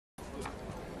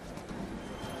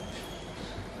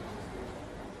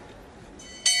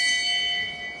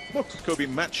Kobe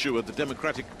Matsu of the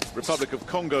Democratic Republic of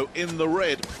Congo in the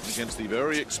red against the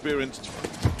very experienced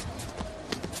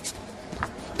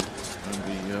and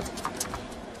the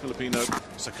Filipino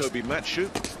Kobe Matsu,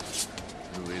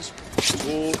 who is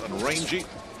tall and rangy.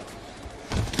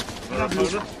 Their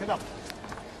opponent.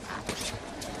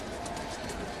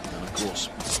 And of course,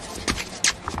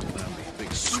 the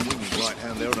big swinging right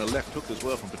hand there and a left hook as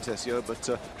well from PETECIO, but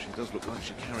she does look like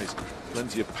she carries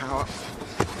plenty of power.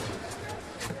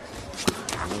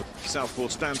 Southpaw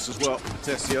stance as well,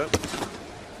 PETECIO.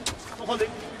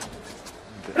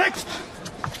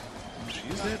 She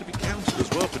is there to be countered as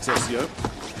well, PETECIO.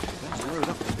 That's load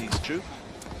up with these two.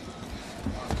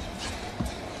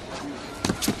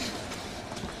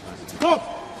 Stop!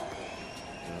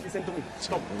 Listen to me.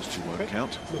 Stop. Those two won't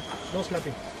count. Look, no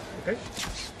slapping. Okay?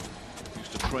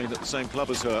 Used to train at the same club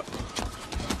as her.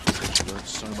 She learned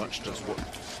so much just what the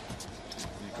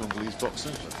Congolese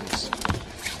boxer, but it's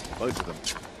both of them.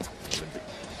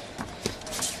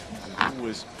 There's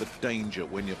always the danger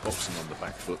when you're boxing on the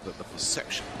back foot that the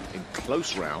perception in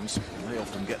close rounds, they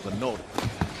often get the nod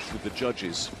with the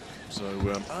judges. So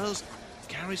does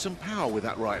carry some power with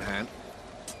that right hand.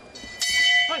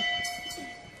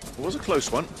 It was a close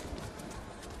one.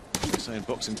 They say in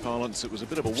boxing parlance it was a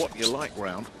bit of a what you like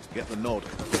round. Get the nod.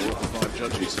 All the 5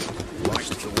 judges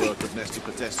liked the work of NESTHY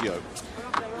PETECIO.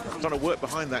 Trying to work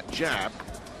behind that jab.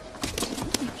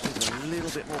 There's a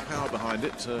little bit more power behind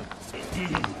it.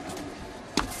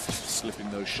 Slipping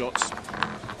those shots.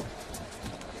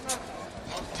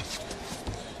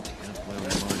 And play on the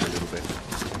line a little bit.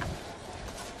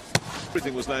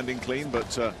 Everything was landing clean, but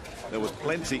there was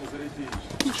plenty.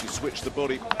 She switched the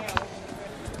body.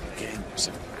 Again,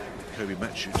 Kobe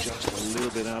Matsu just a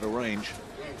little bit out of range.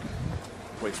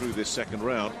 Way through this second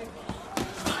round.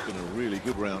 It's been a really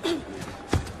good round. The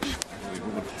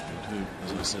woman who,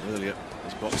 as I said earlier,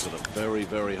 has boxed at a very,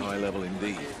 very high level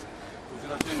indeed.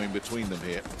 Going between them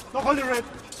here.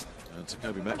 And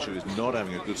Kobe Matsu is not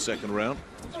having a good second round.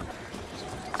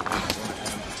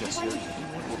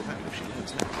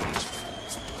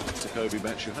 Kobe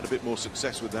Matsu had a bit more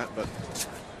success with that, but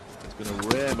it's been a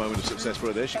rare moment of success for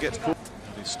her there. She gets caught.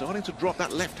 He's starting to drop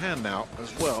that left hand now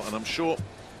as well, and I'm sure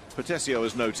PETECIO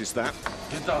has noticed that.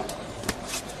 Well,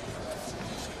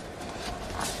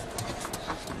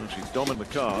 she's dominant the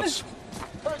cards.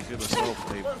 Give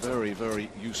herself a very, very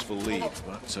useful lead,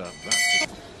 but that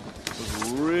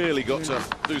has really got to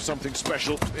do something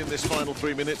special in this final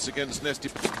 3 minutes against NESTHY.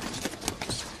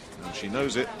 And she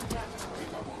knows it.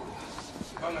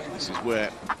 This is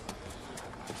where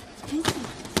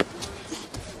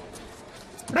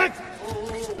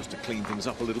just to clean things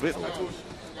up a little bit.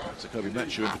 Kobe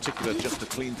Matsu in particular, just to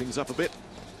clean things up a bit.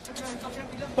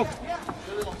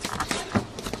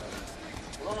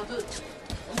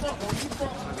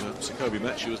 Kobe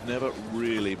Matsu has never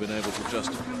really been able to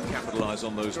just capitalise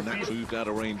on those natural moved out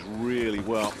of range really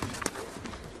well.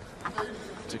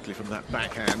 Particularly from that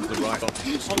backhand, the right off,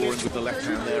 scoring with the left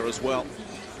hand there as well.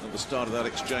 At the start of that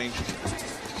exchange,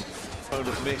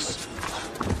 opponent miss.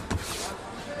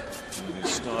 And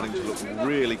he's starting to look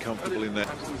really comfortable in there.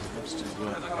 Wants to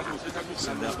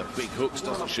send out the big hooks,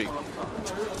 doesn't she?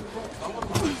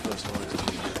 First time to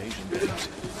the Asian Games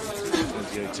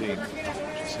 2018.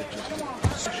 She said just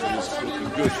she is looking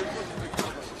good.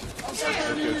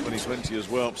 Tokyo 2020 as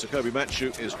well. So Kobe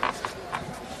Matsu is.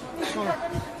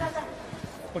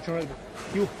 Watch your elbow.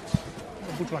 You.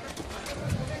 Good luck.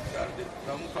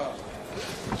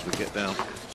 As we get down